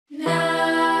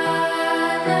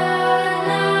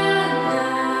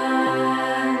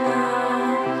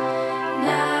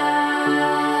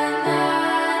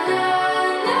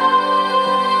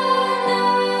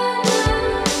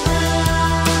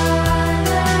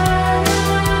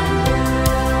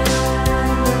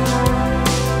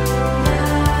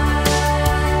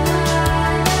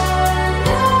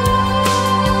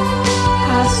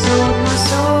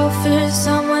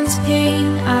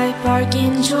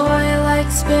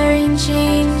train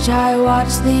change, I watch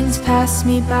things pass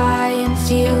me by and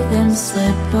feel them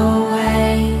slip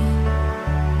away.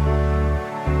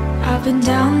 I've been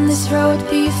down this road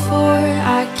before,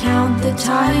 I count the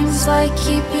times like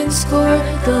keeping score.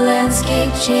 The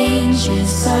landscape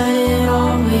changes, but it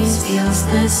always feels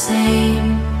the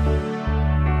same.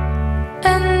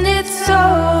 And it's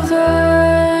over,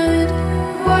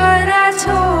 what I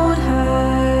told her.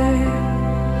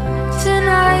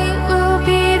 Tonight will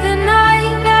be the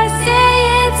night I say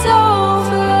it's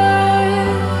over.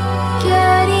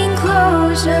 Getting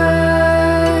closure,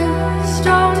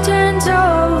 stone turns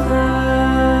over.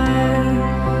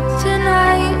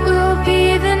 Tonight will be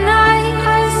the night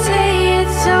I say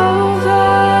it's over.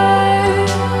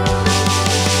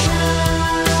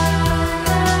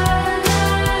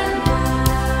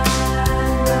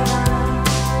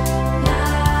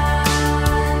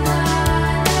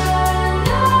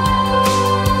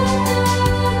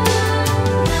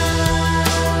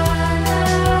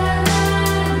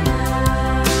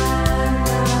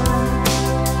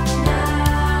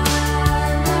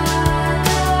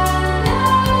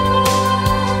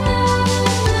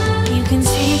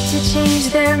 Change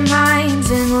their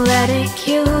minds and let it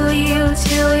kill you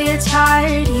till you're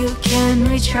tired. You can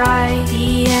retry,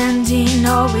 the ending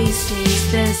always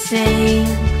stays the same.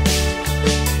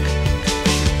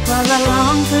 While I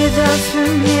long for the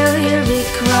familiar, it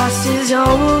crosses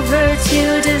over to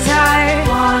desire,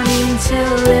 wanting to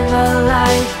live a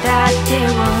life that they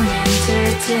won't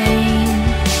entertain.